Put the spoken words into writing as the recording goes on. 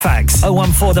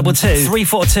01422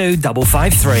 342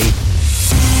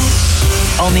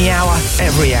 553. On the hour,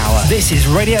 every hour. This is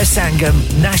Radio Sangam,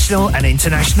 national and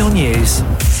international news.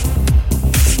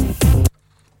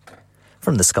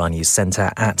 From the Sky News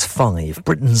Centre at 5,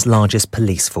 Britain's largest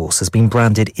police force has been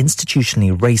branded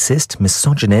institutionally racist,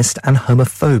 misogynist and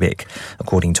homophobic,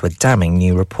 according to a damning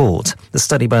new report. The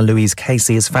study by Louise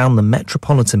Casey has found the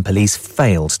Metropolitan Police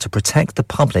failed to protect the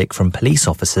public from police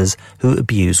officers who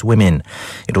abuse women.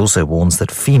 It also warns that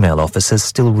female officers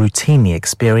still routinely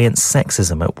experience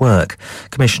sexism at work.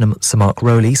 Commissioner Sir Mark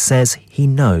Rowley says he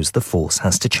knows the force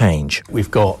has to change. We've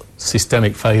got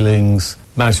systemic failings,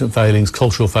 management failings,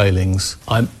 cultural failings.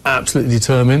 I'm absolutely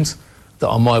determined that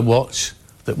on my watch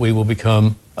that we will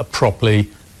become a properly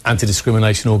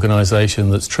anti-discrimination organisation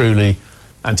that's truly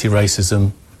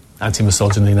anti-racism,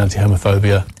 anti-misogyny and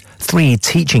anti-homophobia. 3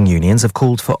 teaching unions have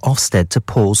called for Ofsted to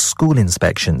pause school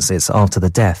inspections. It's after the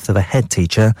death of a head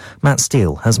teacher. Matt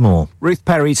Steele has more. Ruth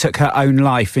Perry took her own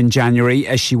life in January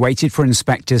as she waited for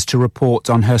inspectors to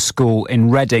report on her school in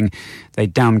Reading. They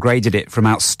downgraded it from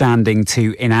outstanding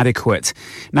to inadequate.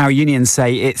 Now, unions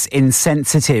say it's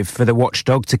insensitive for the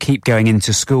watchdog to keep going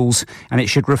into schools and it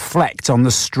should reflect on the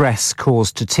stress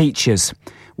caused to teachers.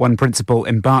 One principal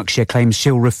in Berkshire claims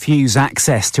she'll refuse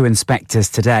access to inspectors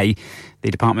today.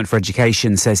 The Department for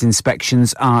Education says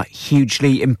inspections are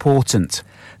hugely important.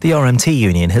 The RMT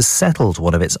union has settled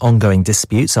one of its ongoing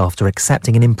disputes after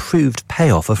accepting an improved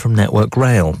pay offer from Network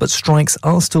Rail, but strikes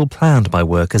are still planned by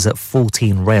workers at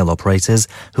 14 rail operators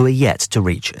who are yet to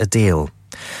reach a deal.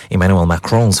 Emmanuel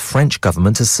Macron's French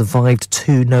government has survived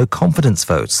 2 no-confidence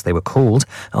votes. They were called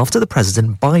after the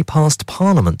president bypassed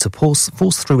Parliament to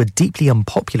force through a deeply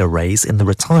unpopular raise in the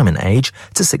retirement age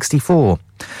to 64.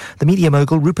 The media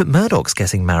mogul Rupert Murdoch's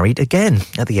getting married again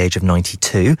at the age of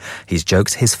 92. He's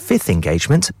joked his 5th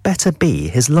engagement better be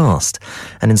his last.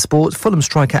 And in sport, Fulham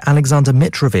striker Alexander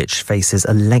Mitrovic faces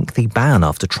a lengthy ban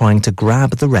after trying to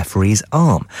grab the referee's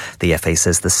arm. The FA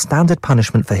says the standard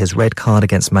punishment for his red card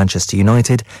against Manchester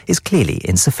United is clearly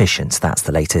insufficient. That's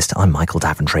the latest. I'm Michael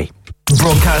Daventry.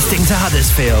 Broadcasting to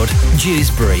Huddersfield,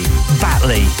 Dewsbury,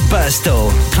 Batley,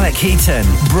 Birstall, Cleckheaton,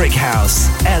 Brickhouse,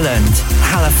 Elland,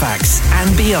 Halifax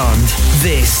and beyond.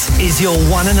 This is your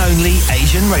one and only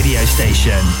Asian radio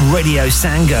station. Radio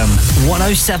Sangam,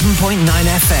 107.9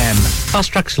 FM.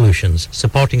 Fast Track Solutions,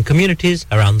 supporting communities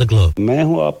around the globe. मैं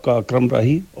हूं आपका अकरम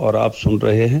राही और आप सुन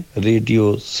रहे हैं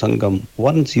radio संगम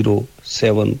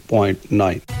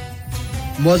 107.9.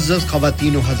 मुअज़्ज़ज़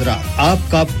ख़वातीन व हज़रात,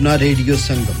 आपका अपना रेडियो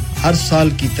संगम हर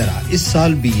साल की तरह इस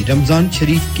साल भी रमजान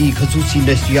शरीफ की ख़ुसूसी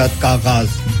नशरियात का आगाज़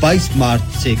 22 मार्च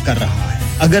से कर रहा है।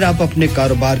 अगर आप अपने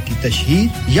कारोबार की तशहीर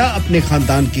या अपने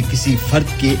खानदान के किसी फर्द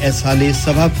के एहसाले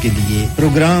सवाब के लिए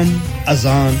प्रोग्राम,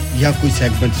 अज़ान या कोई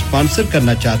सेगमेंट स्पॉन्सर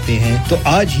करना चाहते हैं तो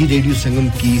आज ही रेडियो संगम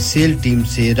की सेल टीम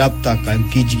से राब्ता कायम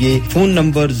कीजिए। Phone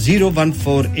number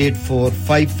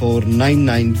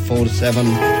 01484549947।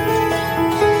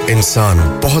 इंसान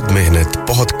बहुत मेहनत,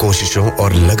 बहुत कोशिशों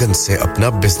और लगन से अपना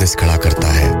बिजनेस खड़ा करता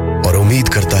है और उम्मीद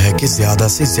करता है कि ज्यादा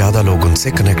से ज्यादा लोग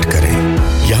उनसे कनेक्ट करें।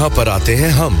 यहाँ पर आते हैं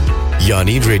हम,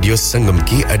 यानी रेडियो संगम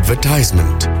की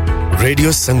एडवर्टाइजमेंट।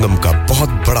 रेडियो संगम का बहुत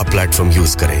बड़ा प्लेटफॉर्म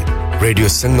यूज करें। रेडियो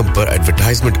संगम पर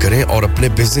एडवर्टाइजमेंट करें और अपने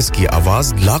बिजनेस की आवाज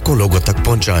लाखों लोगों तक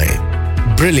पहुंचाएं।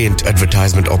 Brilliant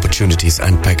advertisement opportunities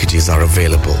and packages are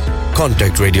available.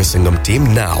 Contact Radio Sangam team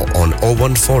now on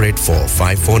 01484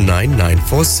 549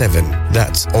 947.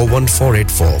 That's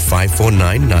 01484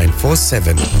 549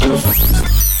 947.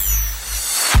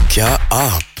 क्या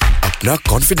आप अपना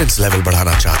कॉन्फिडेंस लेवल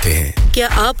बढ़ाना चाहते हैं? क्या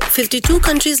आप 52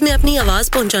 कंट्रीज में अपनी आवाज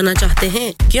पहुंचाना चाहते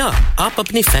हैं? क्या आप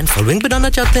अपनी फैन फॉलोइंग बनाना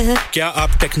चाहते हैं? क्या आप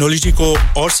टेक्नोलॉजी को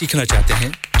और सीखना चाहते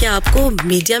हैं? क्या आपको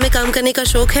मीडिया में काम करने का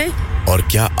शौक है? और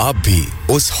क्या आप भी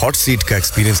उस हॉट सीट का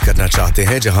एक्सपीरियंस करना चाहते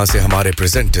हैं जहां से हमारे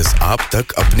प्रेजेंटर्स आप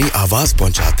तक अपनी आवाज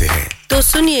पहुंचाते हैं? तो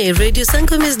सुनिए, Radio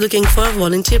Sangam is looking for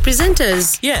volunteer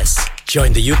presenters. Yes,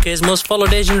 join the UK's most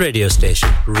followed Asian radio station,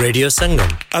 Radio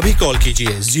Sangam. अभी कॉल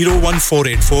कीजिए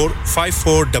 01484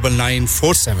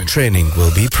 549947. Training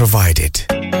will be provided.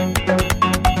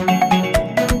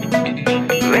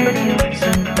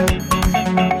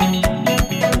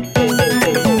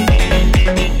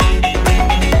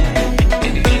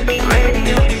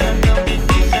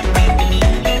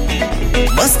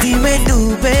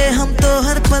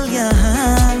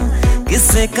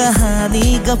 किससे कहानी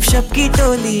गपशप की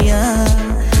टोलियां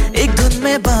एक धुन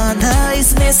में बांधा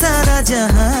इसने सारा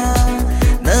जहां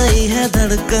नई है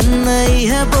धड़कन नई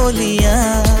है बोलियां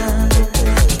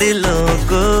दिलों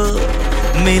को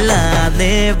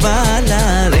मिलाने वाला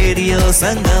रेडियो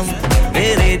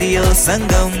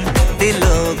संगम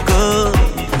दिलों को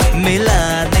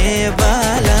मिलाने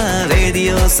वाला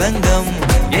संगम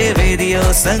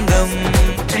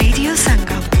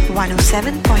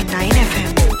 107.9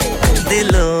 FM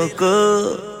दिलों को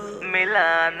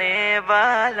मिलाने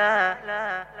वाला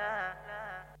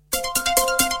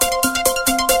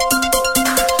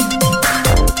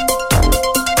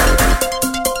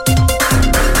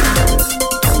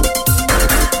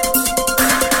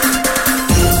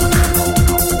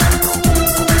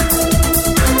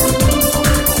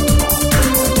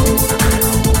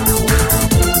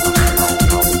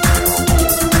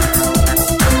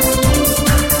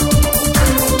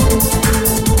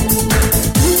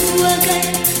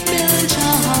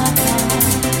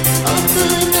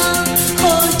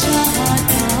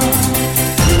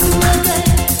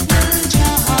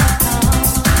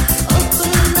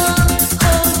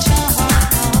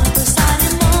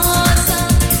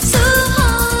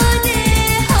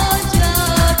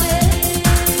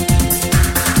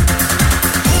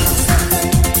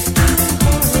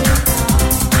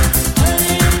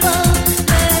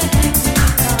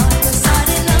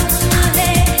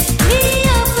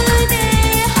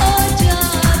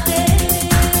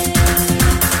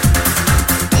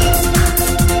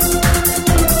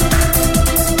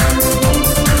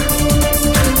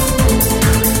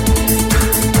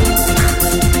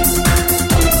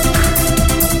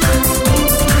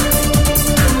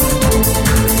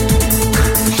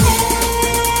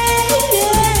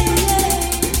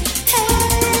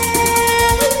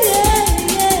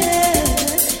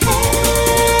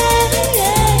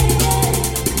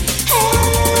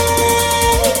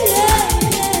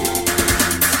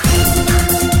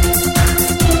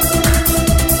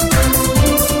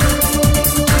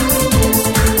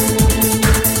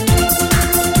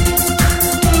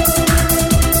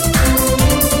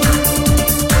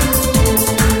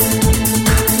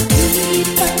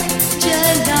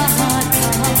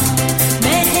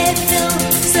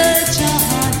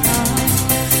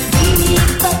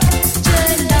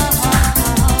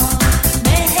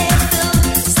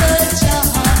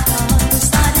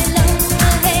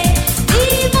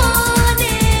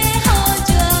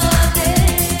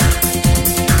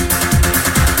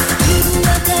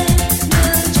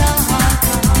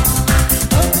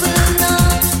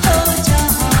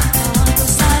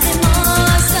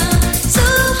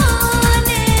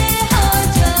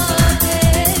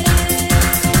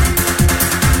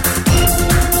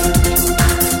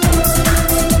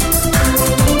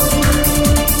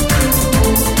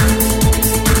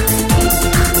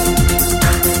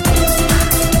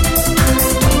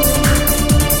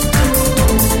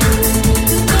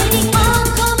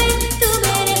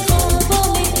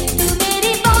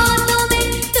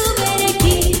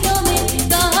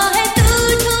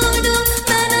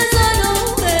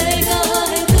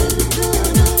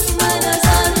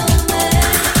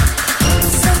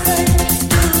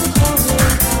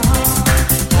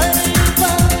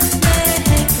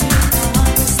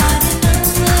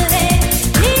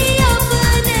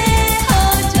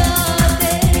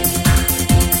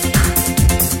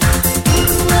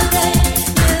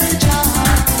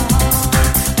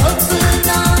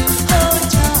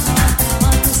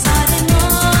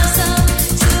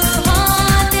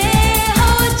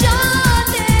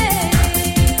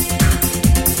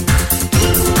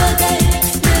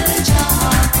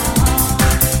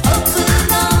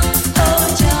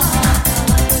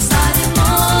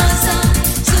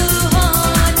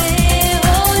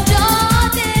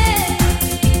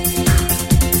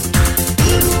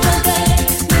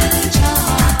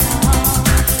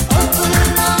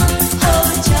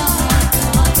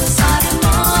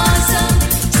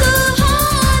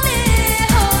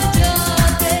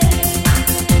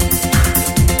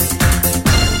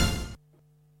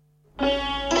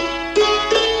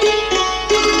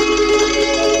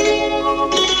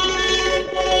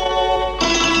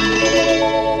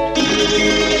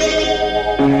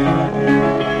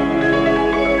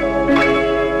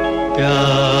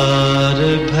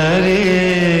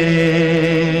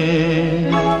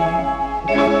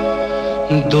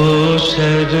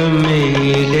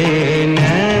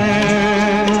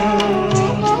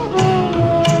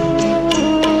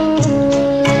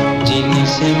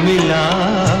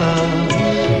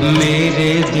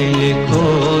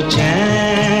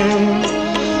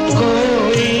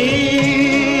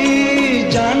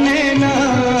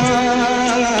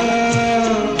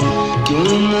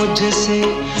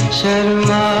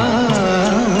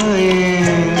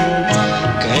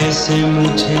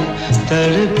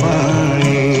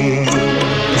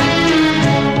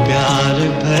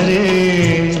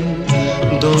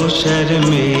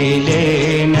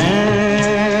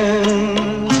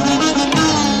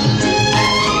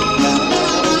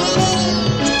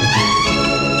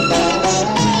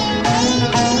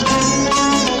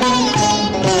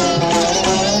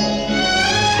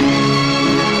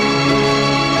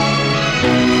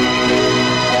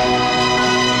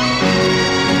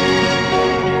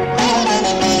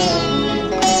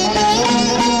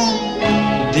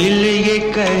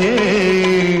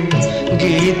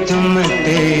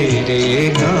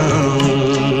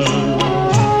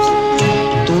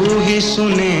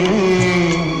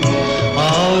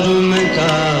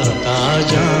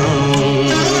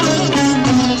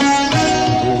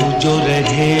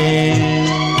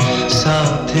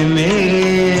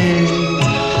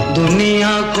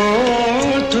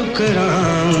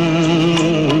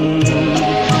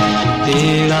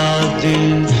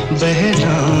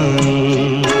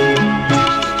बहलाऊं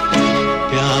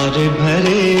प्यार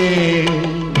भरे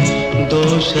दो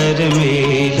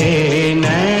शर्मीले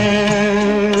नैन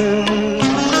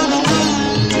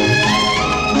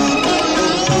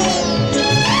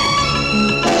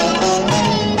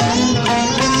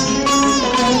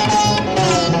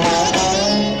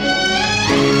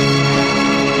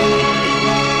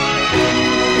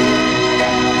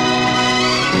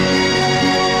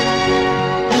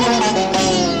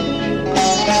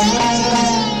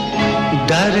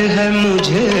डर है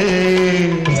मुझे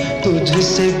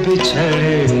तुझसे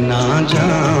बिछड़ ना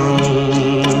जाऊं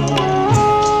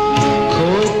खो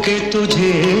के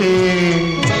तुझे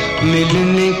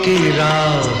मिलने की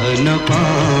राह न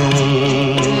पाऊं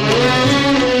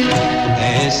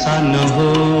ऐसा न हो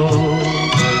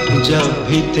जब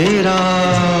भी तेरा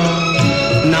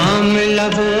नाम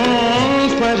लबों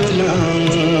पर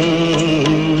लाऊं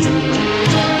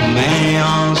मैं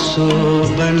आंसू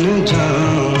बन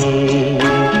जाऊं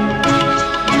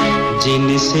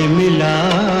जिनसे मिला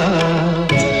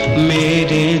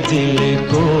मेरे दिल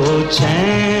को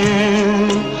चैन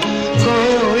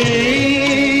कोई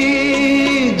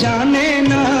जाने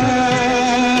ना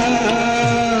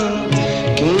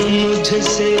क्यों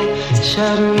मुझसे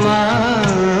शर्माए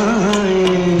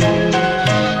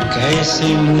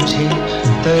कैसे मुझे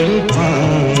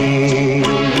तड़पाए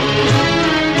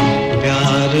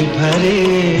प्यार भरे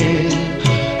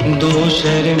दो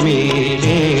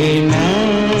शर्मीले नैन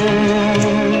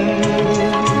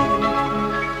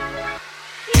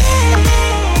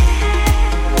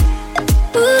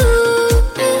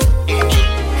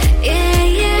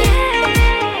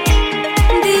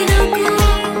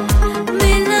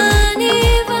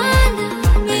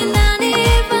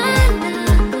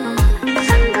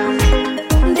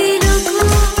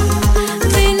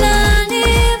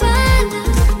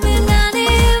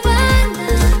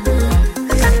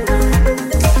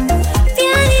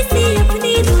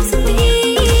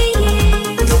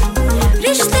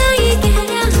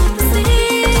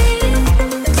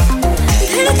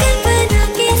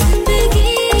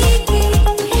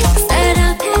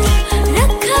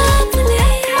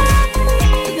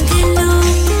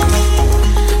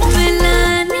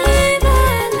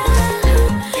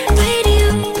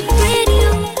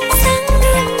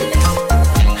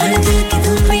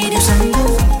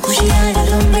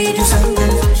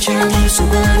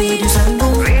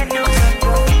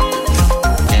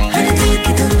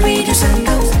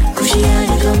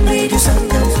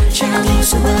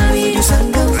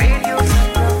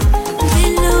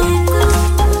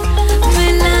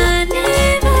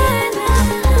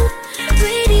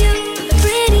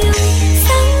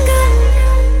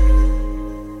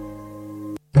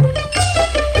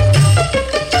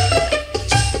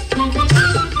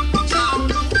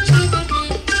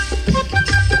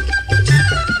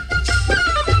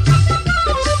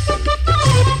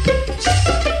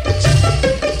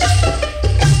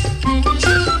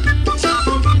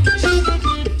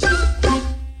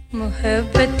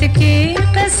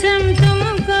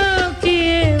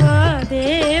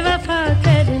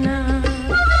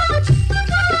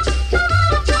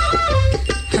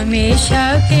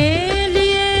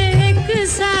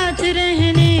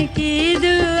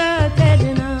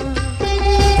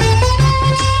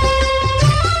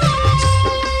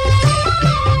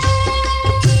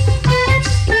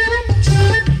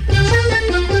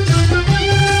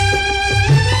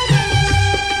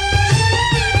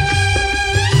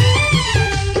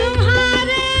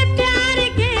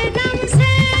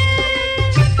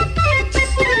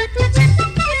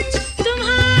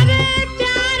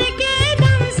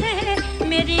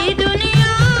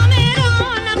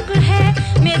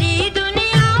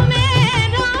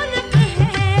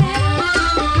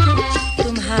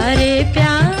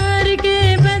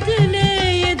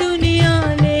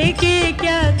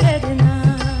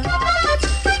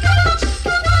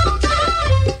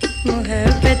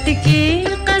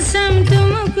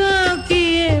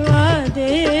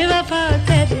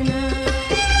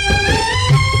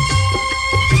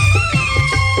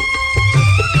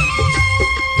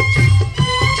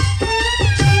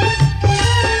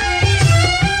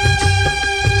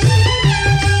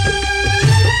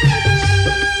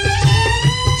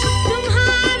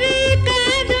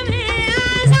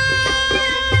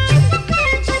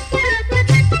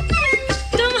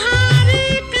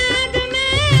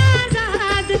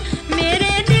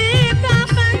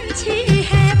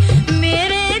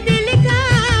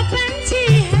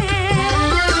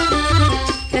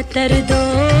कर दो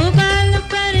बाल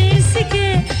पर इसके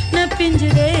न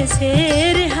पिंजरे से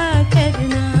रिहा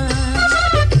करना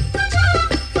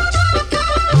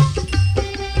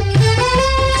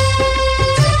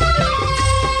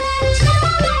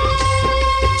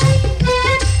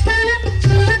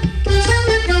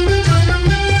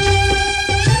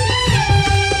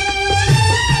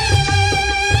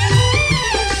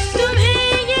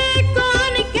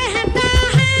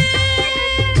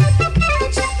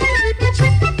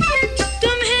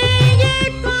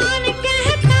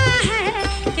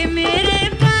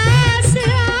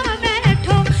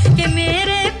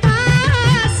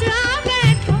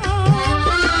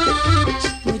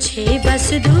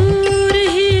दूर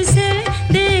ही से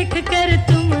देख कर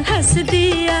तुम हंस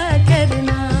दिया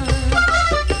करना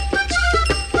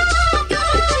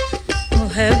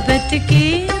मोहब्बत की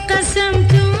कसम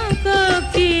तुमको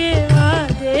किए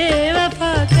वादे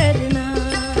वफा करना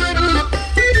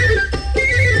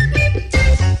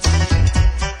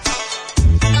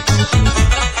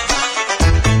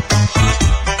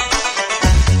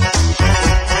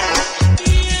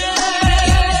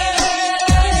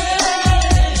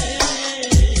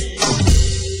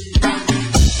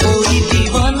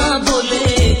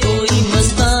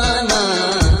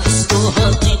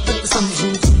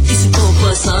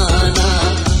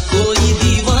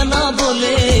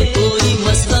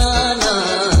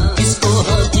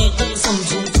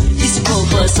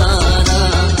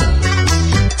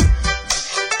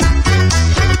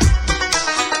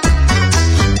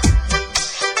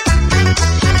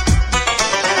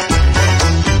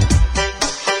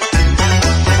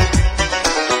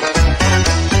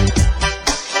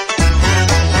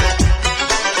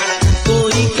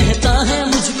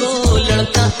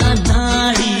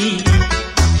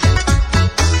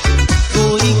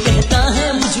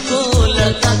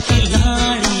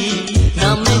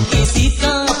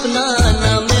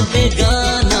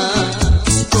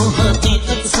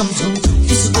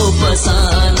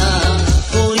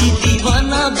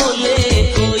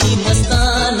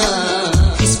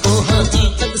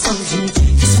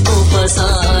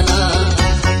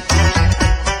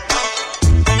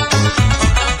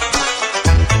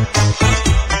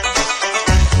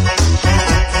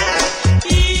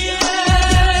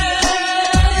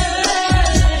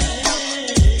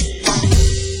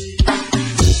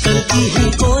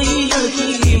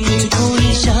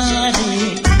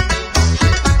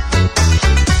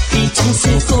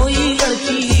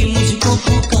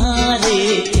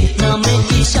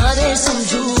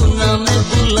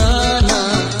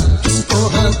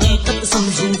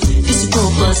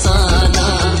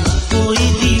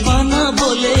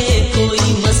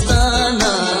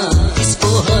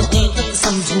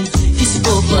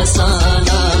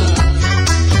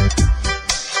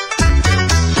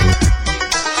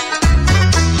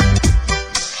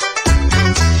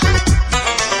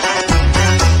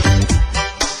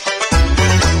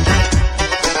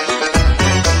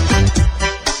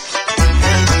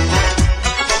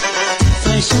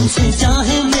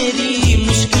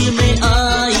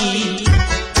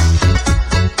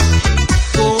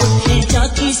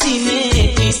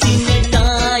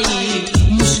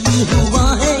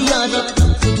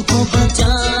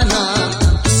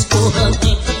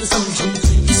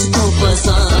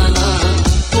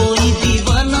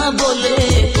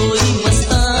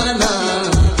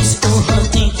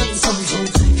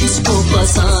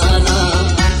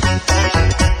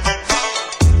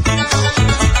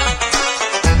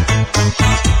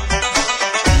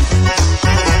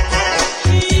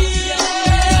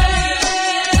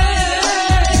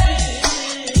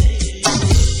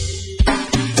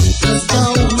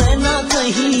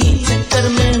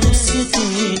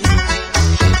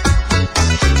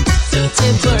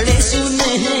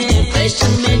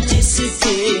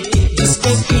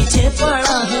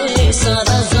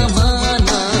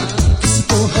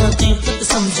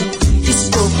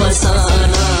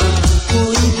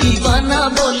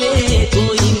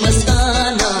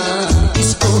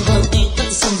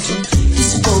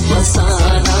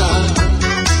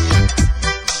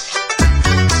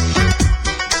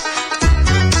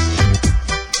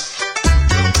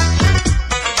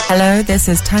Hello, this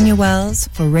is Tanya Wells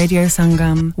for Radio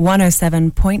Sangam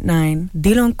 107.9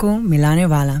 Dilon ko milane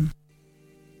wala.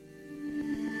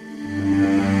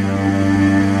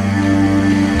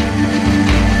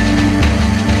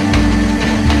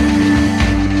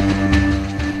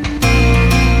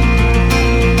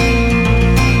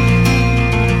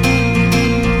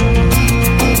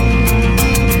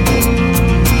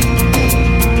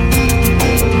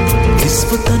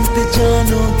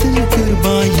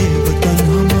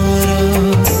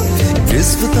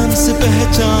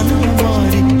 पहचान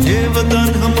हमारी ये वतन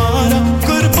हमारा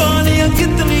कुर्बानियां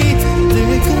कितनी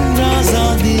लेकिन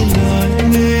आजादी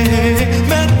लाने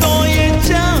मैं तो ये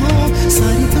चाहूं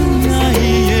सारी दुनिया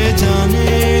ही ये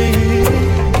जाने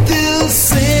दिल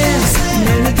से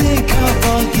मैंने देखा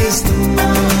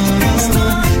पाकिस्तान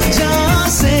जहां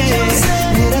से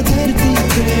मेरा धरती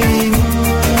पे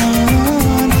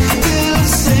ईमान दिल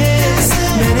से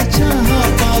मैंने चाहा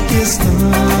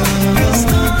पाकिस्तान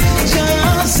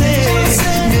जहां से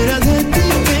मेरा धरती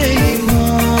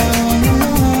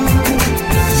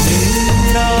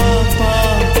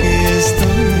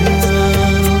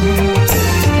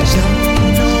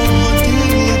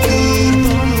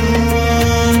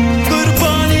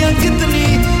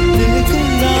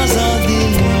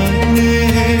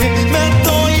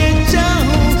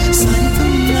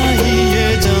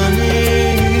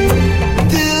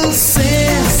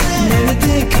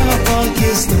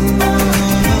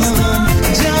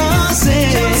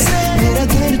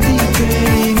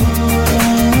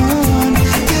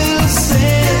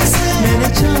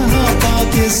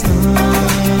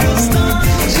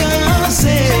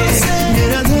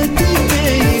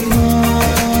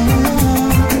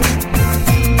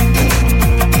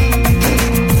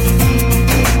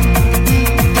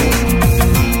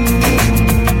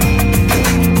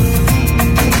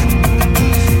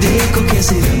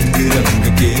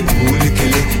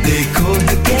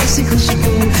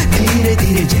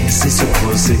से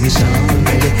सुबह से शाम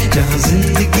मिले जहां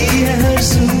जिंदगी है हर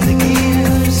सू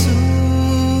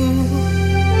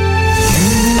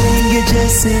लेंगे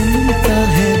जैसे मिलता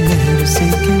है लहर से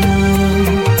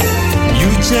किनारा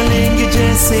यूं चलेंगे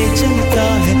जैसे चलता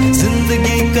है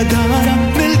जिंदगी का धारा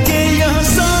मिलके यहाँ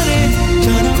सारे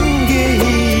जानेंगे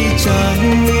ही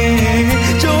चाहेंगे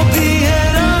जो भी है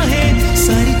राहें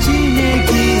सारी जीने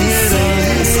की है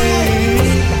राहें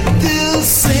दिल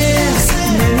से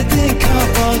मैंने देखा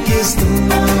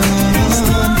पाकिस्तान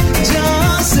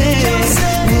जहाँ से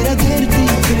मेरा धरती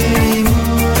पे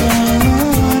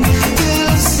ईमान दिल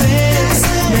से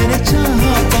मैंने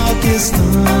चाहा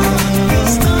पाकिस्तान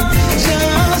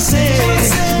जहाँ से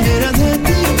मेरा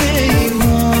धरती पे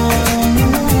ईमान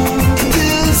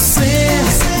दिल से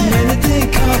मैंने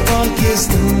देखा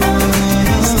पाकिस्तान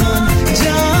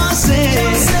जहाँ से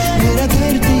मेरा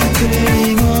धरती पे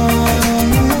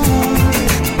ईमान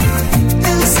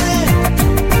दिल से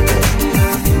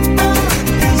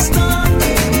पाकिस्तान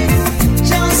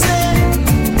जहाँ से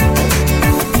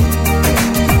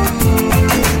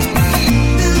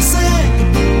दिल से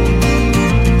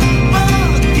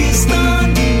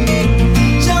पाकिस्तान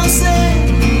जहाँ से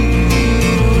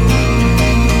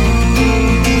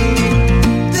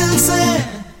दिल से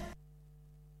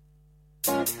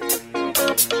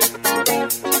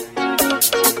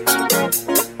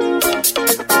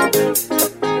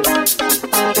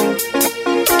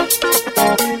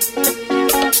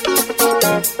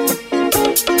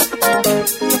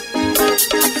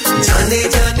जाने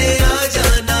जाने आ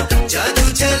जाना जादू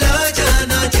चला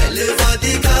जाना जलवा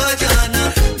दिखा जाना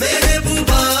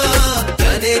महबूबा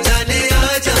जाने जाने आ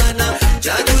जाना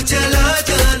जादू चला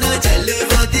जाना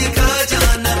जलवा दिखा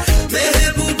जाना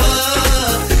महबूबा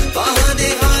बहाने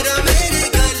हारा मेरे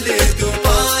गल तू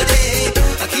पाने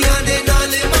अखियां ने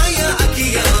नाल माया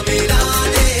अखियां मिला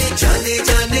दे जाने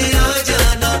जाने आ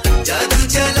जाना जादू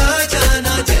चला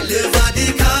जाना जलवा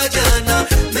दिखा जाना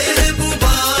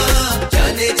महबूबा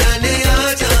जाने जाने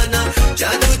आ जाना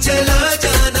जादू चला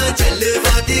जाना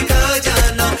जलवा दिखा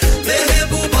जाना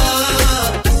महबूबा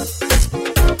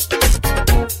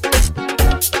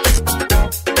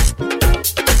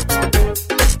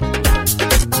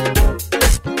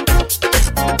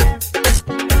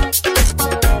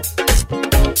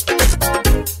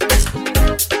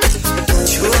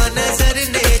छुआ नजर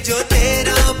ने जो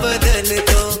तेरा बदन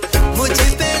तो मुझ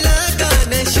पे लगा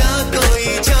नशा कोई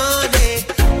जाने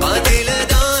बादल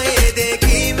दाएं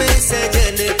देखी मैं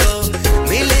सजन को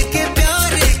मिले के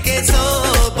प्यार के सौ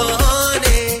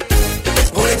बहाने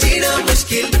हो जीना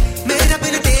मुश्किल मेरा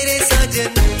बिन तेरे साजन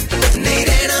नहीं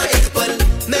रहना एक पल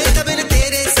मैं तो बिन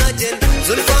तेरे साजन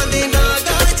जुल्फां दे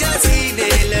नागा जा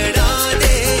सीने लड़ा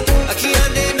दे अखियां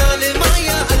ने नाल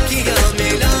माया अखियां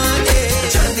मिला दे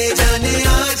जाने जाने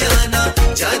आ जाना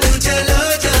जादू चला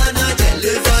जाना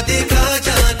जलवा दिखा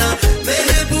जाना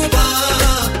महबूबा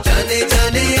जाने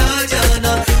जाने आ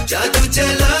जाना जादू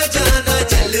चला जाना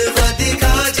जलवा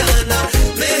दिखा जाना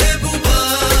महबूबा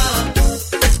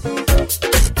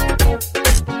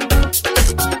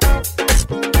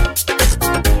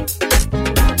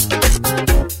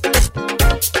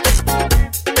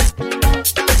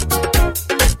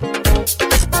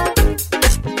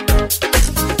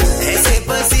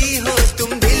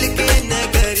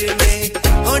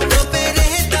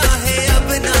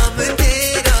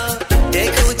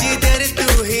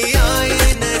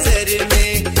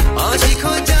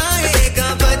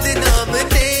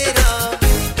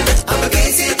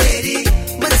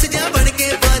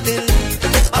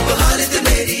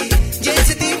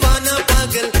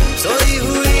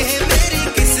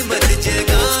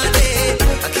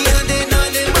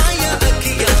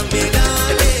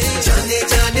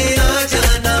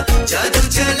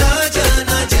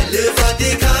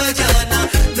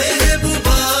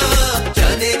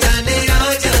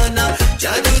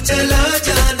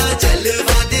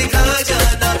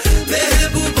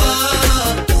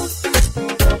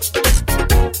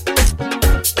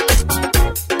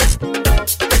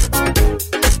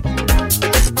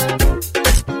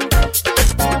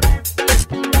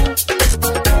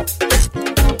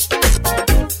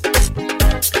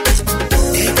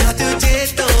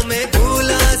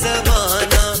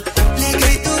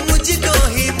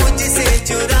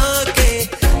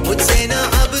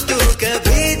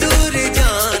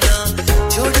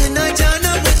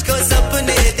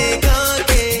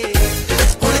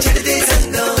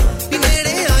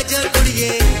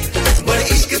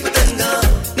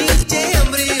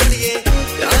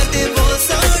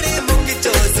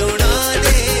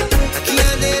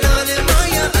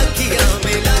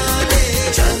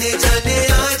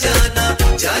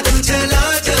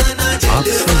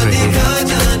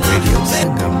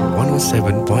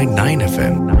 107.9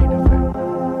 FM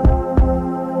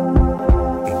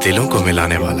दिलों को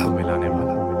मिलाने वाला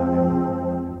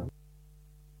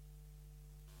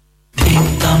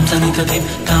tam tani tadi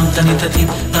tam tani tadi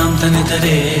tam tani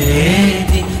tare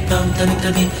tam tani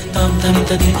tadi tam tani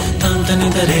tadi tam tani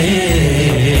tare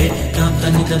tam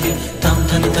tani tadi tam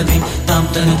tani tadi tam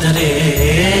tani tare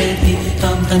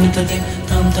tam tani tadi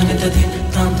tam tani tadi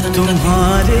tam tani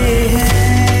तुम्हारे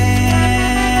हैं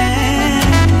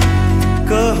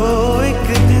कहो एक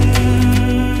दिन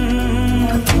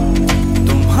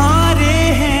तुम्हारे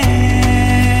हैं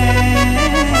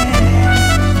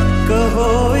कहो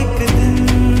एक दिन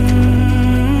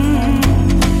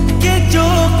कि जो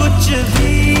कुछ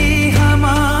भी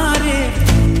हमारे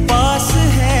पास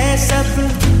है सब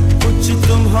कुछ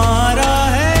तुम्हारा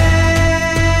है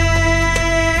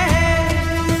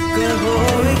कहो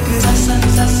एक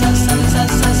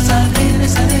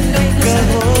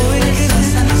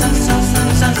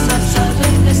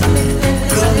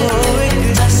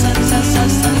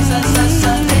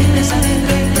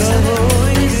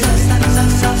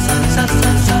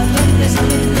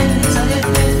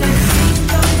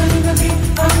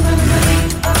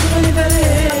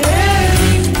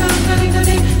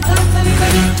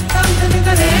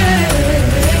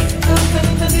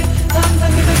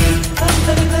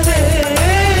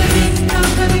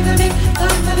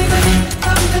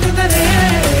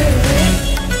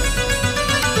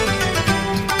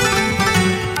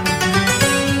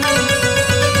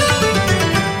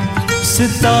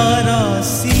सितारा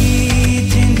सी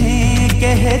जिन्हें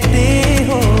कहते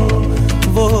हो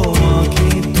वो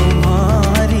आँखें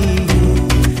तुम्हारी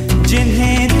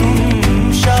जिन्हें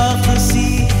तुम शाख सी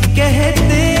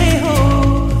कहते हो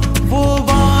वो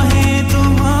बाहें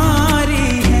तुम्हारी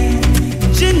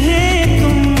हैं जिन्हें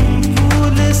तुम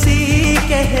फूल सी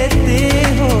कहते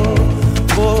हो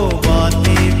वो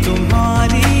बातें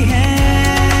तुम्हारी हैं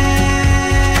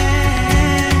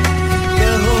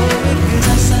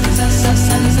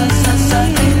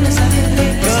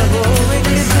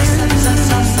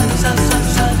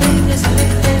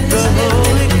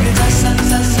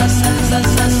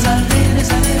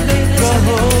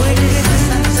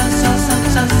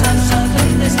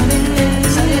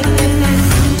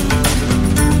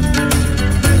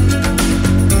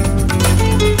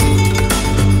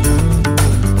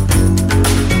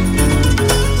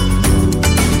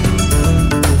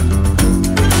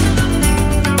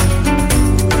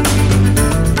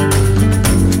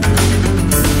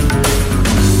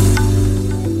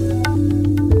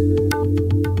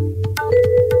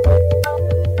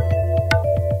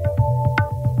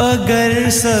अगर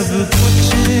सब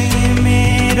कुछ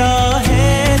मेरा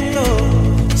है तो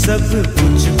सब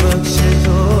कुछ बख्श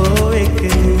दो एक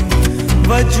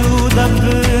वजूद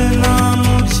अपना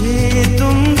मुझे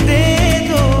तुम दे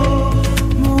दो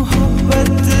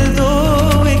मोहब्बत दो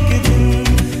एक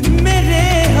दिन मेरे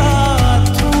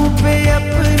हाथों पे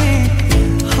अपने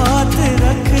हाथ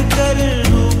रख कर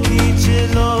रूह खींच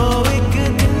लो एक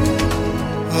दिन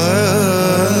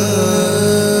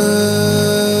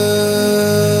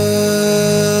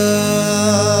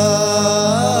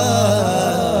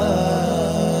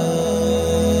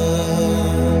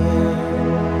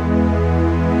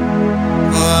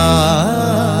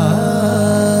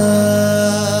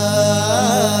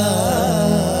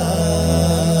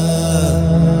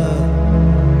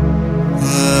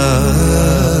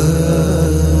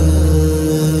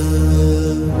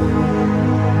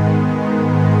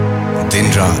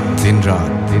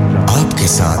आपके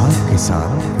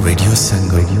साथ रेडियो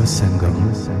संगम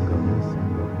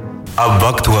अब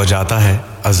वक्त हुआ जाता है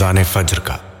अज़ान फज्र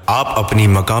का आप अपनी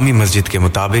मकामी मस्जिद के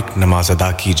मुताबिक नमाज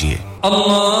अदा कीजिए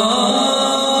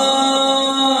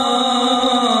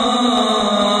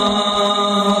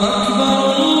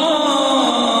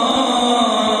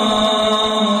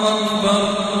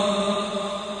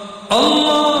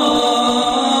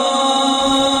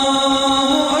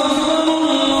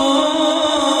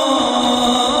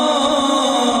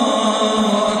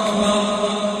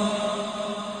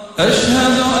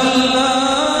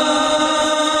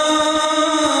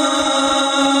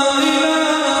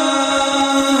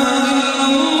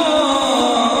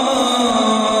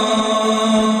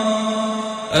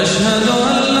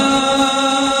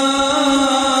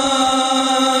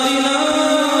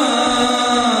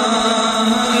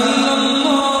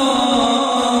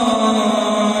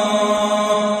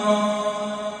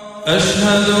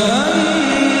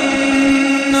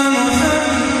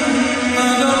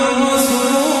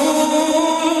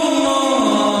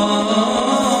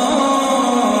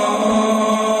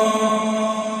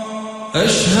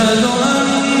أشهد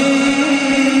أن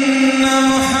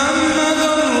محمد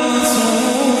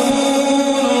رسول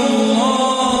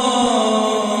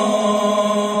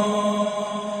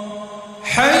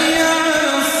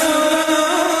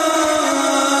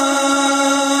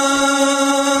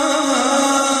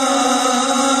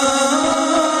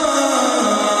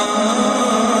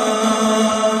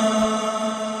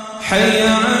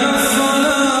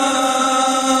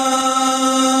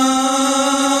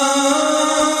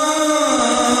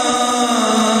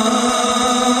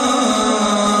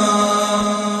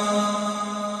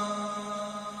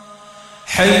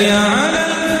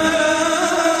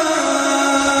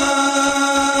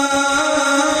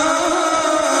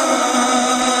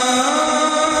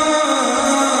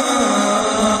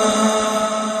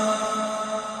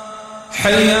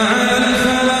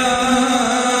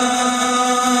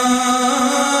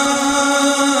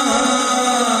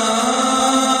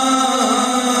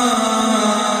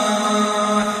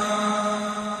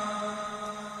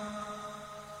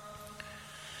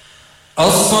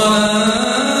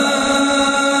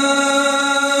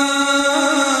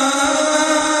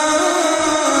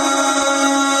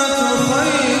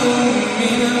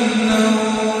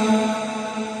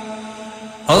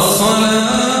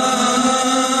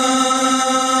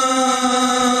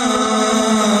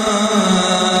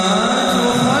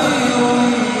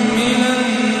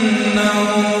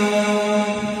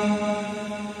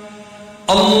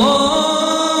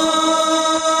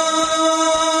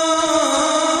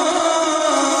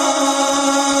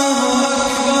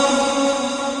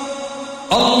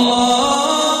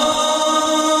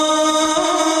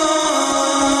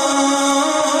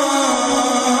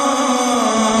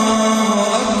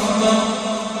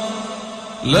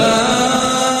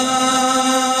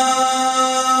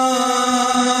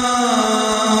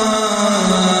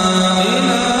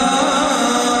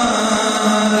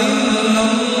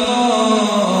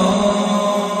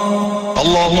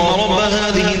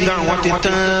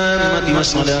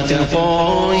والصلاة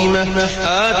القائمة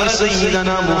آت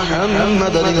سيدنا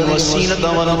محمد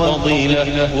الوسيلة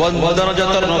والفضيلة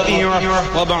والدرجة الرفيعة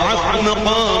وابعثه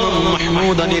مقاما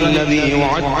محمودا الذي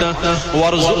وعدته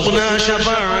وارزقنا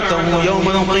شفاعته يوم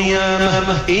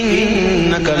القيامة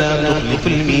إنك لا تخلف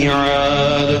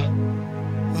الميعاد.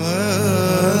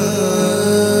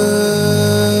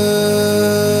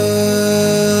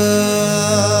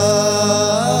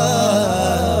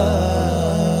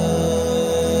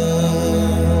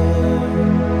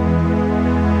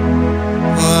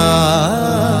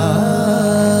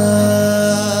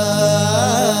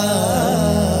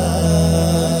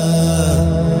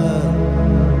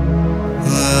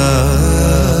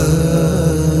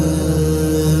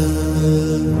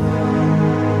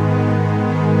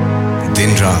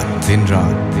 दिन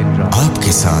रात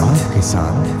आपके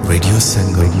साथ रेडियो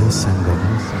संगम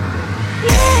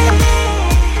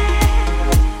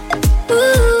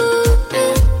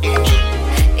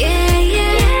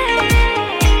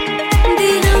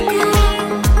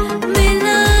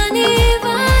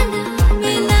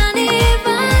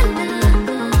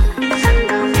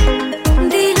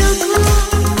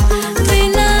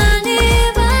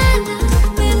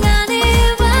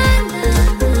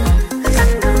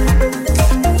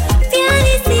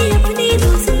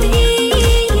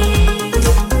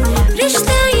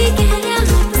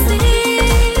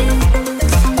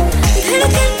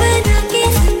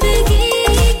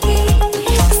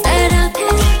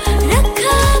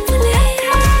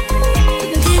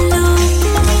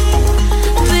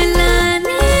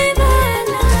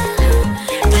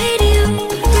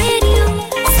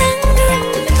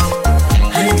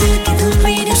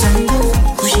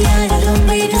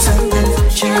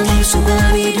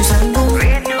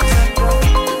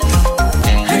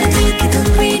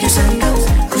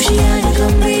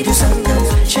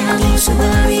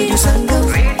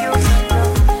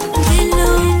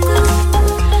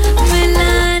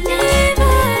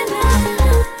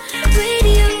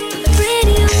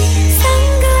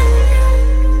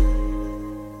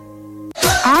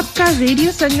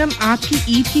संगम आपकी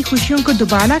ईद की खुशियों को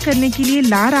दुबारा करने के लिए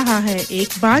ला रहा है एक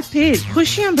बार फिर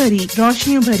खुशियां भरी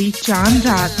रोशनियों भरी चांद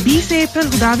रात 20 अप्रैल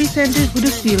गुदावी सेंटर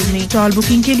हुडर्सफील्ड में स्टॉल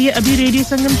बुकिंग के लिए अभी रेडियो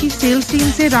संगम की सेल्स टीम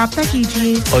से राब्ता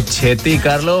कीजिए और छेती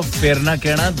कर लो फिर ना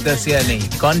कहना दसिया नहीं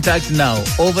contact now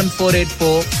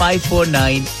 01484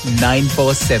 549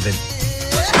 947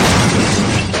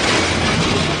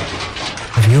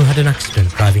 Have you had an accident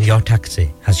driving your taxi?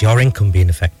 Has your income been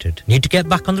affected? Need to get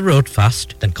back on the road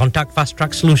fast? Then contact Fast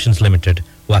Track Solutions Limited,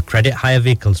 who are credit hire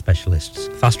vehicle specialists.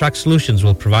 Fast Track Solutions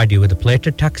will provide you with a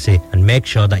plated taxi and make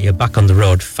sure that you're back on the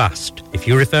road fast. If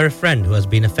you refer a friend who has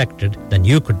been affected, then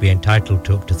you could be entitled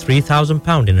to up to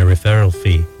 £3,000 in a referral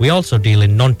fee. We also deal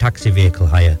in non-taxi vehicle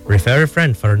hire. Refer a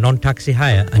friend for a non-taxi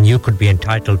hire and you could be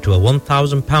entitled to a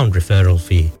 £1,000 referral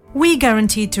fee. We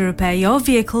guaranteed to repair your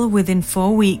vehicle within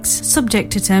 4 weeks,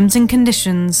 subject to terms and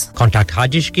conditions. Contact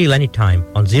Haji Shkil anytime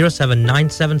on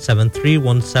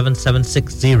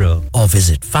 07977317760 or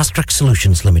visit Fast Track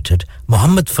Solutions Limited,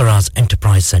 Mohammed Faraz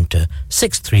Enterprise Centre,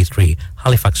 633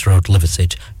 Halifax Road,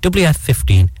 Liversedge,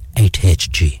 WF15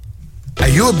 8HG. Are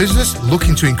you a business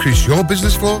looking to increase your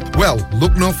business flow? Well,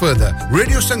 look no further.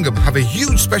 Radio Sangam have a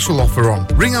huge special offer on.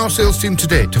 Ring our sales team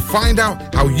today to find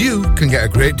out how you can get a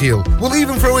great deal. We'll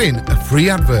even throw in a free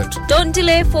advert. Don't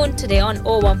delay, phone today on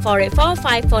 01484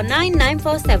 549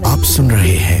 947. आप सुन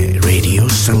रहे हैं radio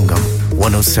संगम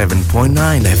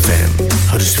 107.9 FM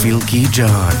Huddersfield की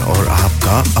जान और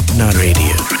आपका अपना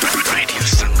radio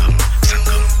संगम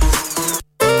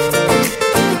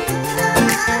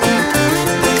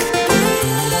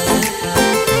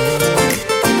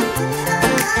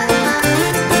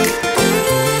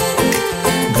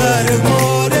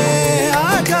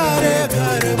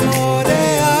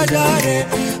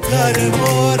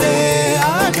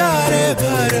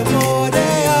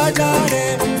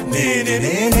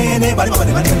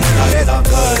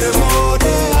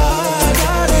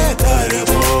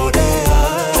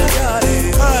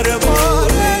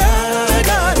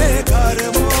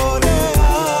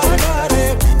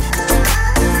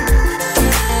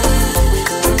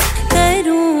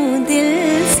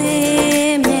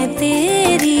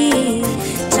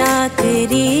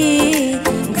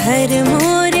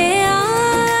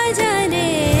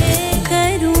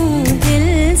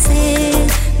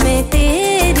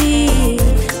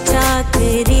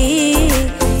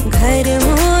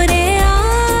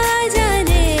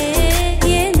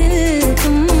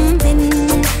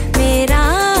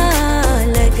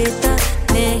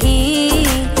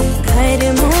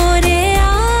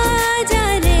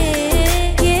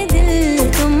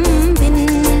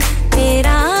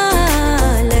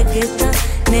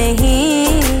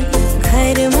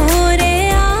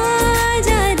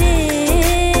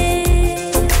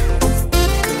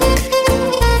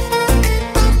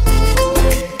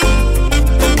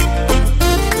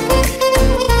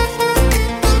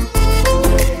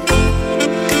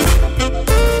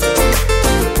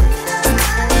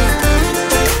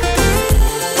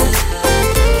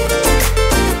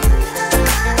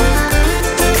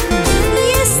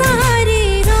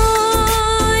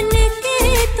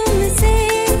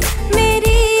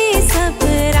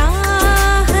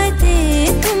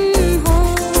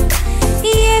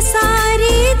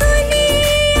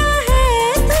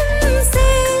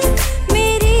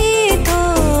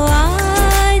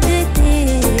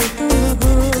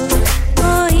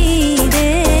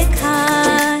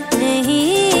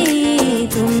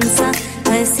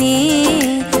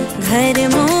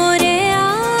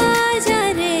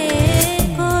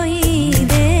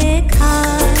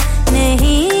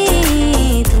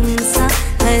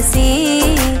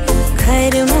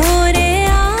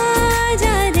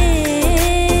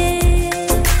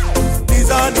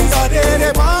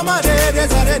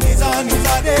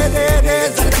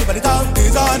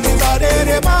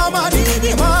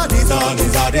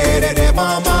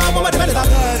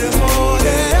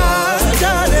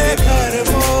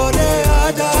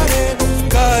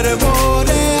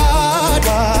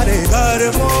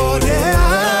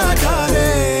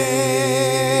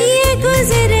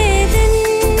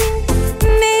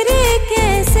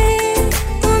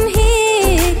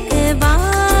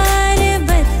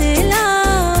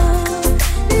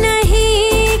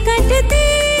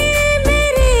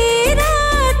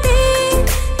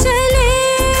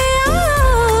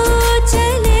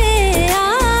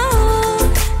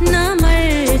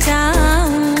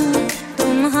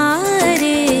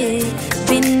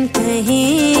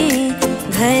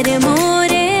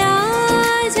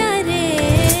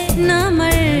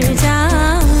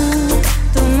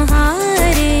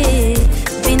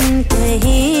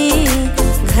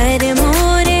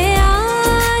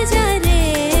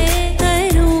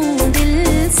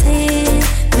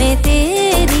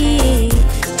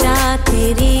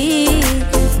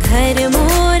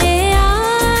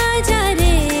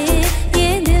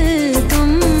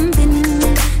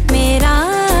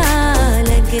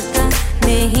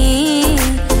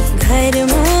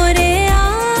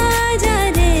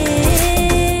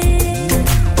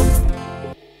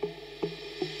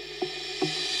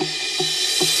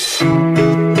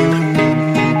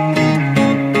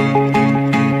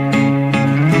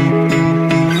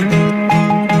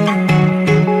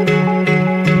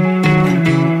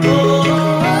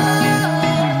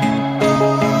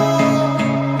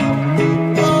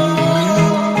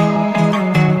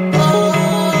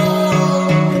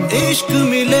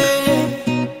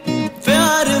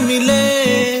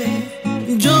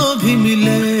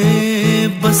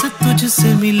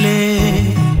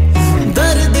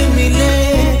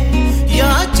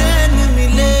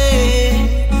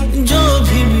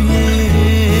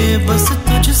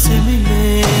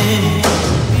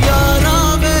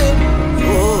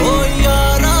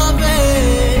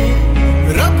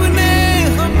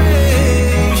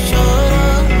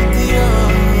दिया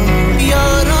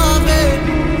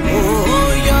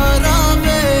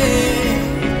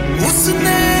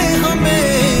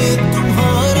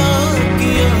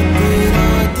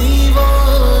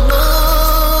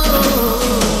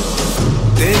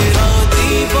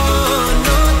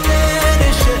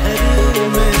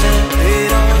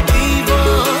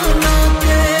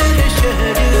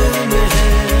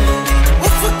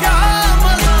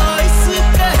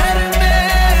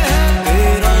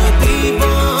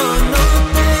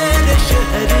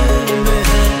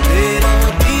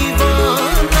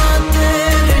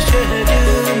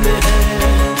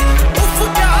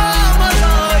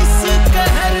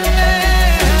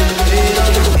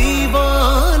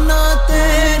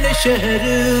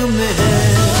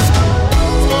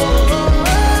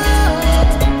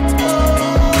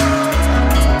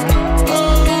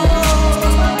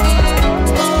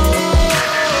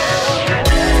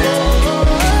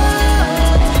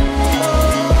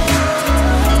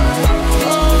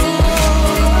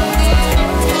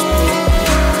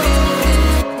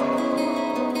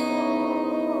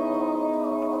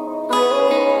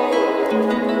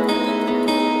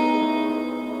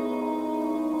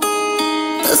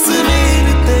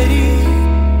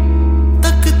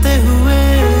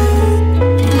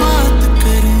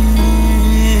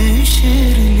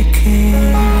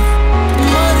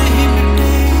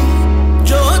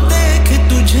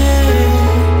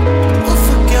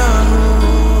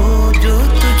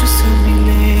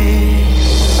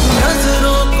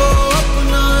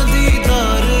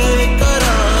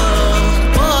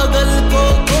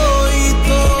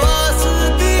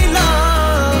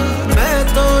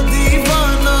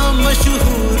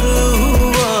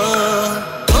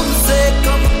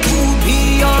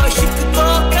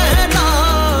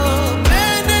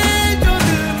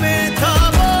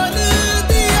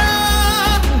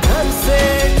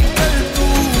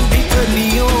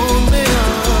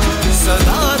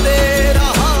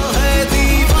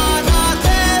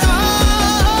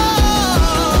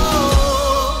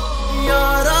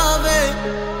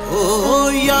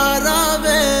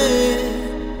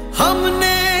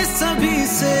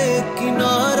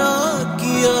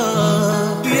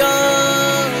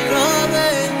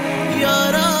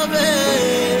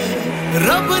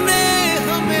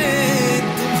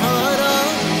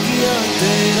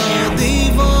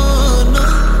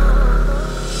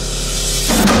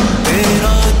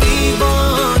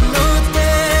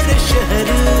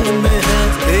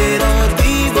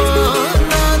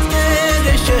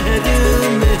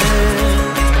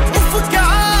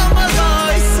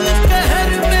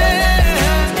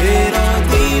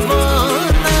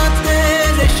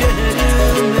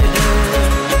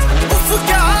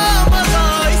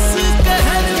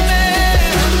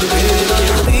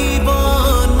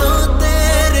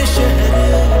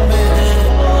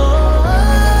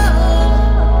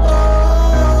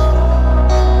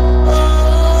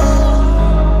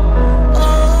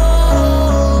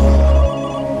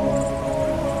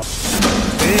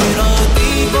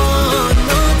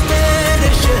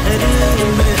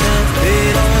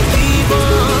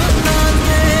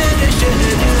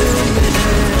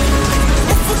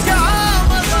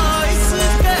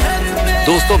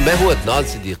दोस्तों मैं हूं अदनान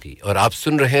सिद्दीकी और आप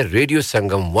सुन रहे हैं radio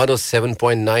Sangam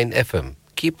 107.9 FM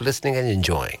keep listening and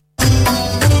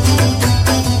enjoying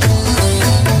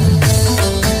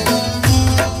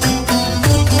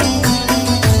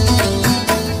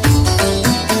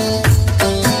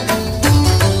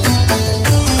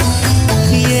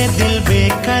ये दिल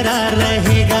बेकरार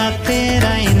रहेगा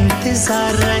तेरा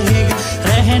इंतजार रहेगा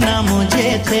रहना मुझे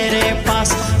तेरे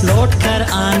पास लौट कर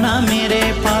आना मेरे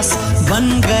पास बन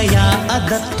गया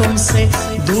आदत तुमसे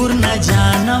दूर न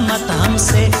जाना मत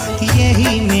हमसे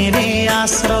यही मेरे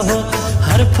आस रहो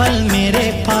हर पल मेरे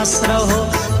पास रहो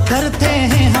करते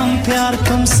हैं हम प्यार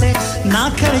तुमसे ना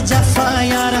कर जफा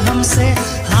यार हमसे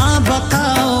हाँ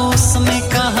बताओ उसने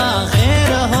कहा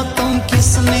गैर हो तुम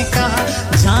किसने कहा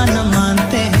जान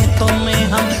मानते हैं तुम्हें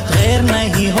हम गैर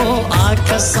नहीं हो आ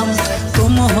कसम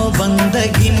तुम हो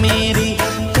बंदगी मेरी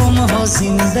तुम हो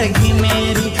जिंदगी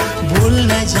मेरी भूल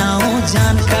न जाऊं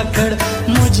जान का कड़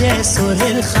मुझे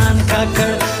सुहेल खान का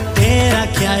कड़ तेरा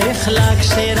क्या इखलाक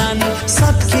शेरानी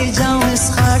सबके जाऊं इस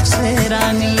खाक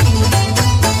शेरानी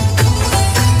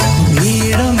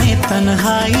भीड़ में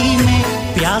तन्हाई में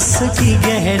प्यास की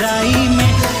गहराई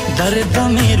में दर्द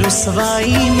में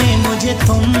रुसवाई में मुझे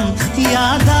तुम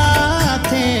याद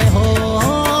आते हो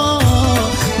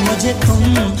मुझे तुम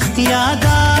याद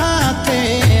आते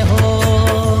हो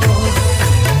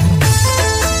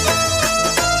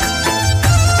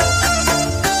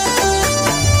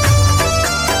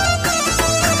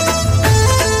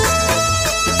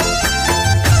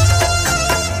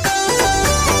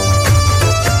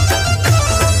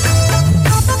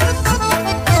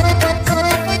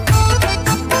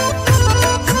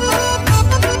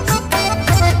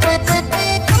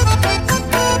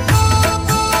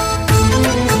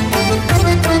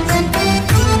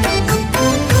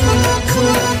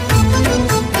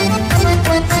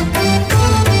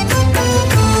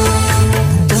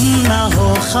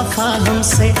खफा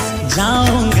हमसे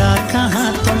जाऊंगा कहां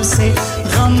तुमसे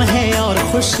गम है और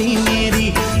खुशी मेरी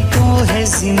तू है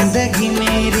जिंदगी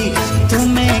मेरी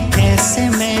तुम्हें कैसे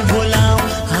मैं भुलाऊं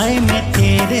हाय मैं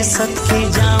तेरे सदके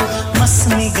जाऊं मस्त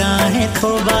निगाहें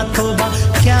तौबा तौबा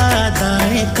क्या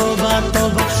अदाएं तौबा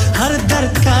तौबा हर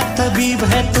दर्द का तबीब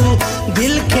है तू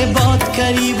दिल के बहुत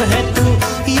करीब है तू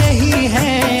यही है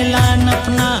ऐलान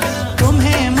अपना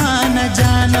तुम्हें मान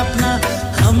जान अपना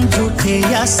हम झूठे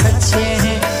या सच्चे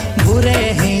हैं बुरे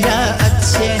हैं या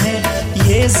अच्छे हैं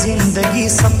ये जिंदगी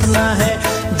सपना है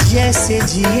जैसे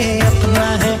जिए अपना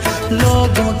है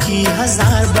लोगों की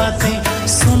हजार बातें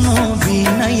सुनो भी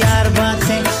न यार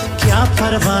बातें क्या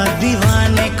परवाह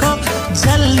दीवाने को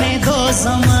जलने दो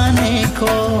जमाने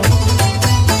को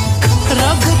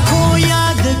रब को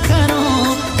याद करो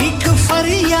एक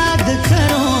फरियाद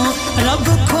करो रब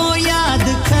को याद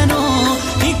करो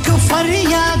एक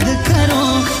फरियाद करो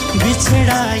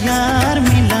बिछड़ा यार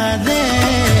मिला दे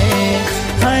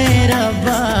हाय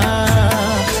रब्बा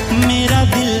मेरा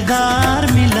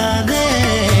दिलदार मिला दे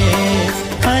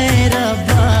हाय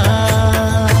रब्बा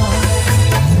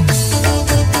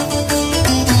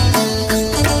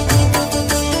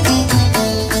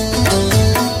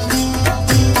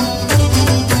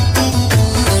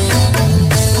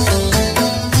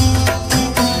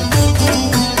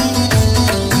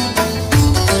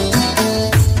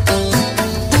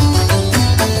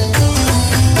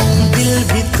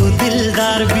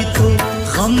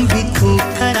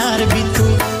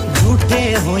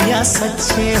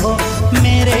सच्चे हो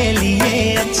मेरे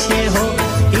लिए अच्छे हो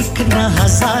एक न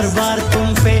हजार बार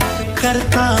तुम पे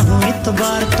करता हूँ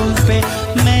इतबार तुम पे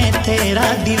मैं तेरा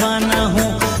दीवाना हूँ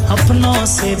अपनों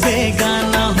से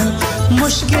बेगाना हूँ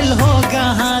मुश्किल होगा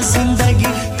हाँ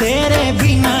जिंदगी तेरे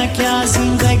बिना क्या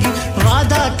जिंदगी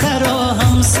वादा करो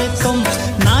हमसे तुम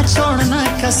ना छोड़ना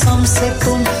कसम से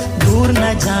तुम दूर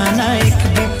न जाना एक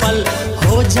भी पल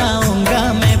हो जाऊंगा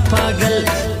मैं पागल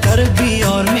कर भी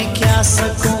और मैं क्या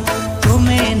सकूं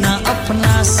तुम्हें ना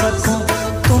अपना सकूं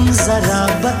तुम जरा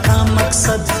बता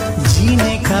मकसद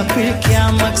जीने का फिर क्या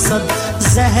मकसद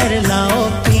जहर लाओ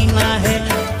पीना है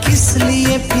किस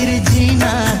लिए फिर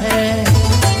जीना है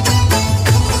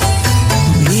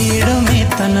भीड़ में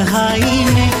तन्हाई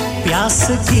में प्यास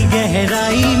की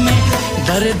गहराई में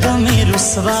दर्द में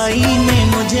रुसवाई में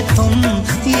मुझे तुम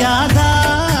याद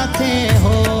आते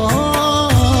हो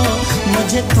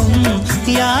मुझे तुम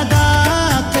याद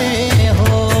आते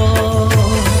हो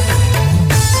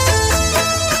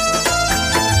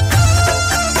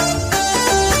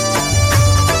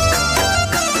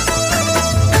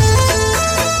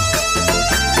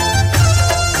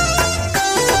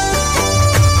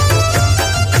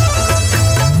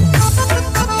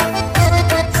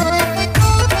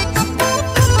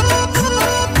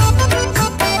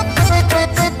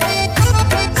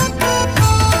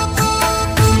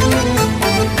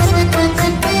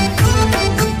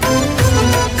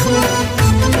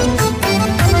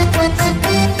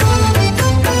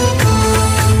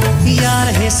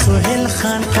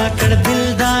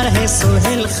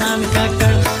एहसान का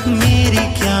कर मेरी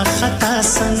क्या खता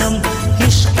सनम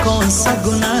इश्क कौन सा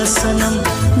गुनाह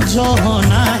सनम जो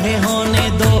होना है होने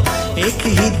दो एक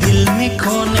ही दिल में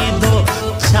खोने दो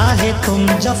चाहे तुम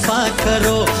जफा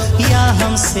करो या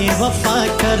हमसे वफा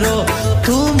करो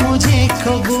तू मुझे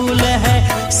कबूल है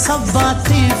सब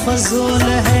बातें फजूल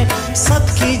है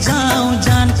सबकी जाऊं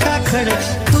जान का खड़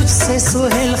तुझसे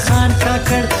सुहेल खान का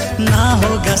खड़ ना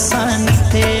होगा सानी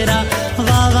तेरा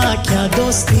वाह वाह क्या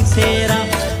दोस्ती तेरा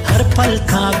हर पल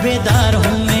का बेदार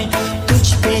हूँ मैं तुझ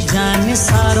पे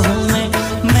जानिसार हूँ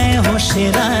मैं हूँ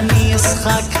शेरानी इस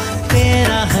खाक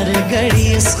तेरा हर घड़ी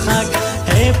इस खाक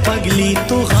ए पगली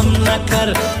तू गम न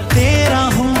कर तेरा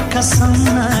हूँ कसम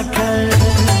न कर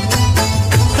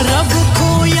रब को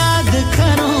याद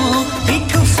करो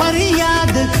एक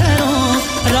फरियाद करो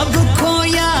रब को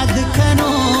याद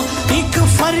करो एक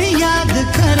फरियाद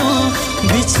करो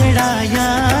बिछड़ा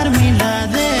यार मिला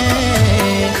दे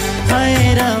हाय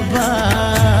रब्बा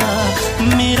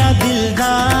मेरा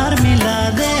दिलदार मिला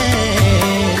दे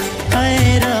हाय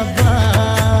रब्बा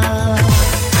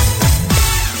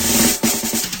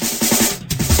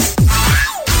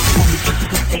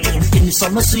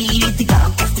Summer sweet, the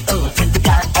God of the earth and the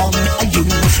God of me. Are you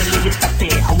emotionally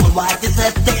affected? How will I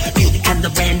deserve that? Beauty and the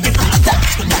brand,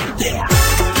 that's the night there.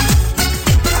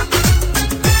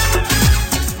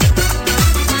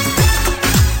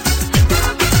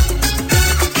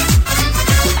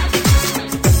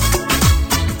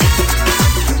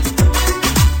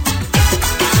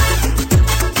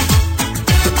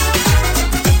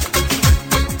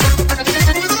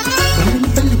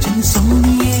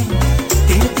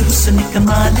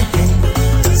 कमाल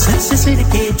है सर से सिर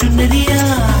के चुनरिया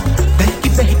बहकी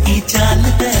बहकी चाल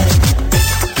है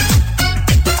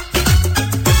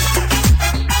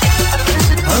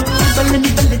बल्ले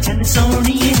बल्ले चन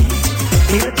सोनिए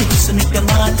तेरा तो हुस्न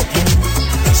कमाल है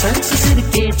सर से सिर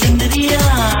के चुनरिया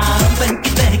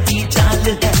बहकी बहकी चाल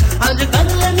है आज कल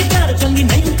में प्यार चंगी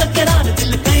नहीं तकरार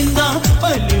दिल कहंदा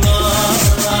पहलवा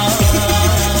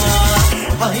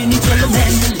भाई नी चलो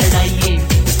नैन लड़ाइए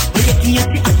अखियां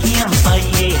की अखियां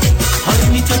पाइए हर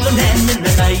नी चलो नैन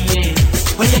लगाइए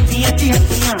वो अखियां की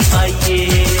अखियां पाइए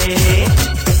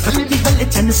बल्ले बल्ले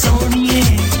चन सोनिए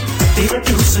तेरा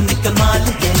तो हुस्न कमाल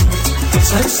है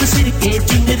सर से सिर के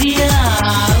चुनरिया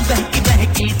बहकी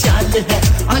बहकी चाल है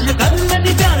आज कल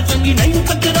में प्यार चंगी नहीं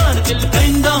तकरार दिल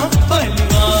कहंदा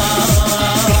पहलवा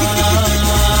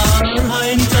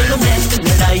हाय नी चलो नैन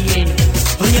लड़ाइए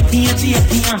वो अखियां की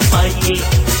अखियां पाइए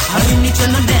हर नी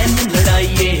चलो नैन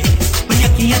लड़ाइए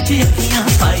अखियां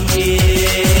पाइए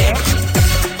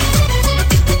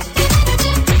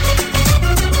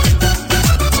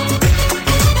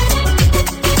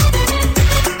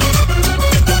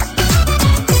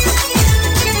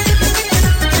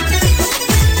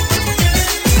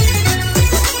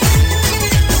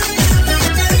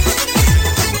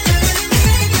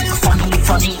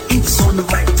Funny, it's on the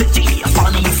right today.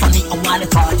 Funny, I wanna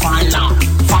talk fine now.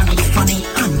 Funny,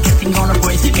 I'm getting on a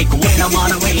crazy kick when I'm on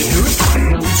the way.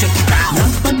 ना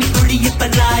बनी कुड़ी ये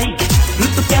पराई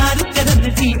रुत प्यार करन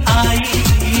दी आई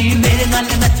मेरे नाल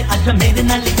नच आज मेरे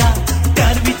नाल गा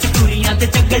घर विच कुड़ियां ते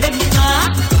झगड़े मुका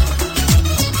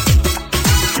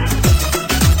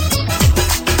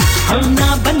हम ना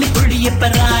बनी कुड़ी ये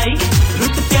पराई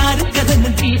रुत प्यार करन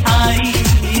दी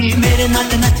आई मेरे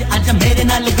नाल नच आज मेरे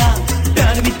नाल गा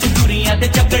घर विच कुड़ियां ते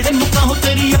झगड़े मुका हो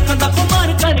तेरी अखां दा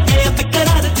कुमार करके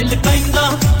बेकरार दिल कहंदा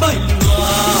पहलवा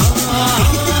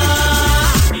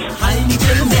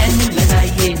चलो नैन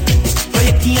लगाइए वो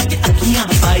अखियां की अखियां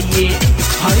पाइए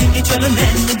हाय नी चलो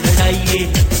नैन लगाइए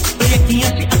वो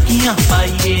अखियां की अखियां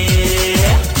पाइए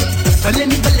बल्ले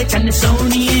नी बल्ले चन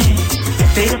सोनिए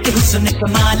तेरा तो हुस्न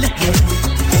कमाल है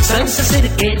सर से सिर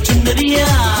के चुनरिया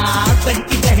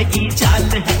बहकी बहकी चाल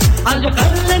है आज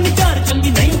कल नी प्यार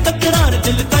चंगी नहीं तकरार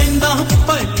दिल कहंदा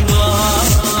पहलवा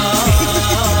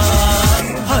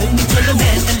हाय नी चलो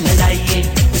नैन लगाइए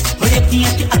वो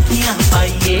अखियां की अखियां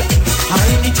पाइए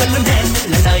हाय नी चलो नैन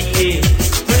लड़ाइए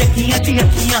वो अखियां की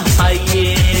अखियां पाइए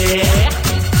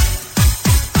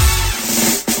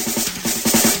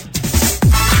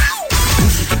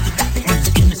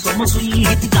So sweet,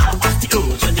 the God of the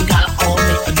earth and the God all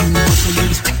that you usually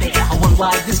expect there. How and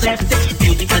why is that there?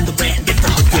 Beauty and the brand, get the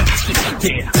whole girl, stick right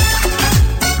there.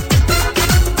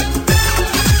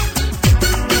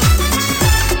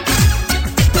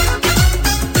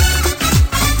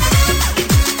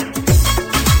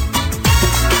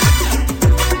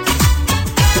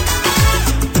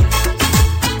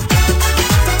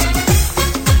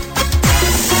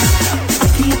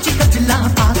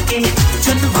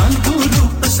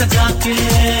 सजा के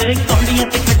कौड़ियां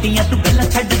ते खटियां तू गल्ला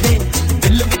छड्ड दे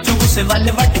दिल विचों गुस्से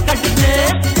वाले वट कट दे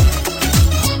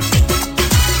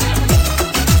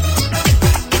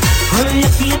होए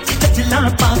अखियां कजला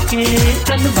पाके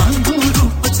कल वांगू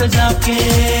रूप सजा के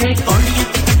कौड़ियां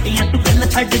कट्टियां तू गल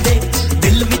छੱਡ दे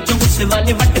दिल विचों गुस्से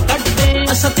वाले वट कट दे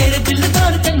असा तेरे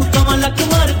दिलदार तैनू कवां लक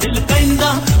मार दिल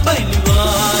कहंदा पहलवा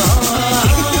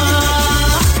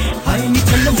हाय नी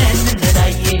चल मैन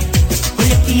लड़ाइए होए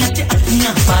अखियां च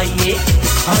अखियां पाइए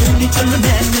हाय नी चल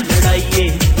मैन लड़ाइए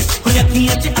होए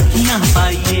अखियां च अखियां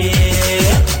पाइए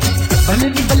बल्ले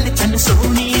नी बल्ले चन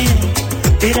सोहणीए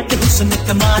तेरा ते हुस्न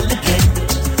कमाल है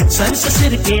सर से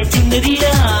सिर के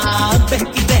चुनरिया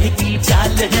बहकी बहकी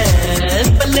चाल है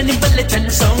बल्ले नी बल्ले चल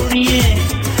सोहणीए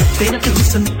तेरा तो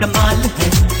हुस्न कमाल है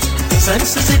सर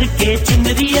से सिर के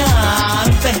चुनरिया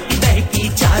बहकी बहकी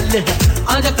चाल है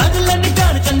आजा कर ले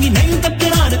निकार चंगी नहीं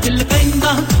तकरार दिल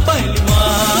कहंदा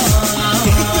पहलवान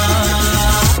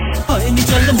होए नी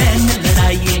चल मैन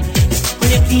लड़ाइए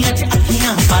होए अखियां च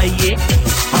अखियां पाइए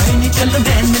होए नी चल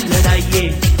मैन लड़ाइए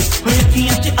होए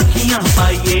अखियां च अखियां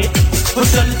पाइए हो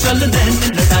चल चल नैन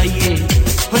लड़ाइए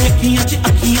होए अखियां च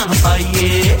अखियां पाइए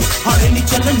होए नी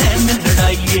चल नैन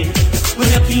लड़ाइए होए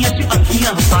अखियां च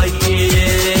अखियां पाइए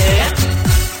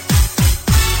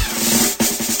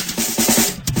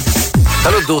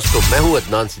हेलो दोस्तों मैं हूं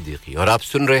अदनान सिद्दीकी और आप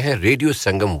सुन रहे हैं रेडियो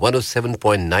संगम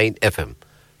 107.9 एफएम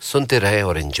सुनते रहें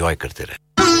और एंजॉय करते रहें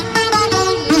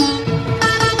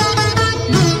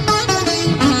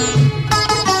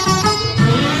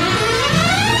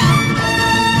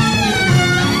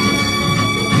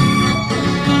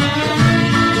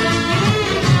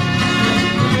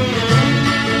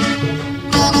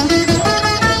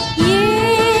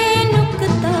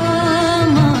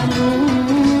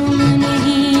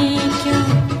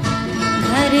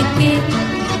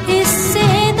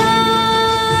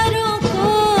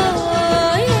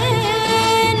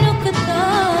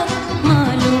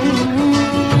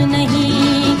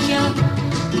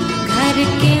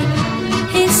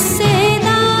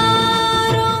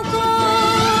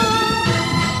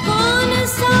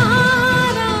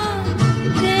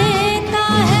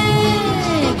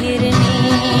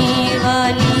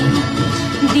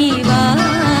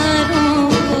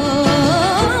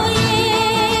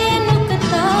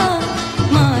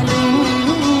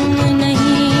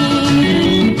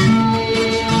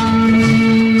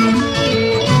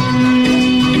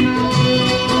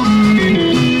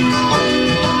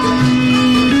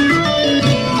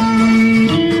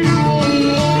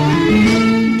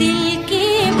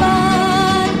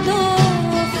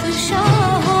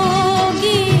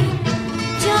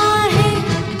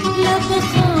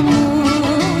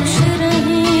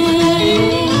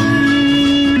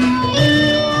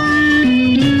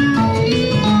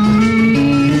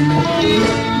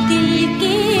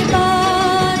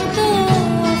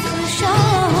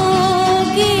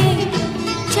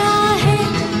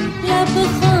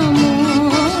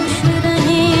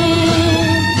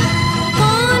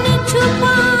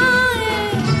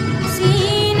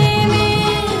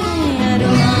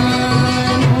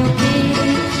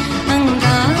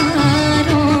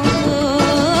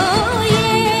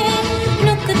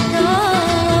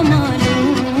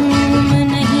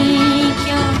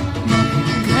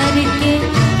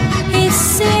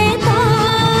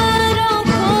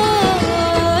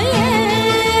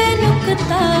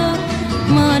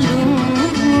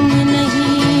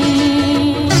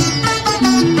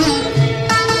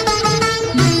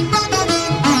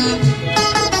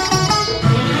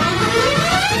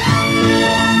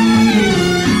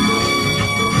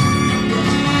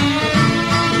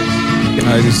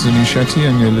Shetty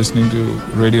and you're listening to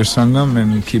Radio Sangam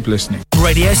and keep listening.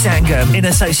 Radio Sangam in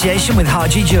association with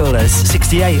Haji Jewellers,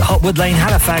 68 Hotwood Lane,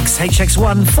 Halifax,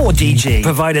 HX1 4DG.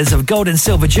 Providers of gold and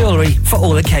silver jewellery for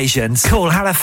all occasions. Call Halifax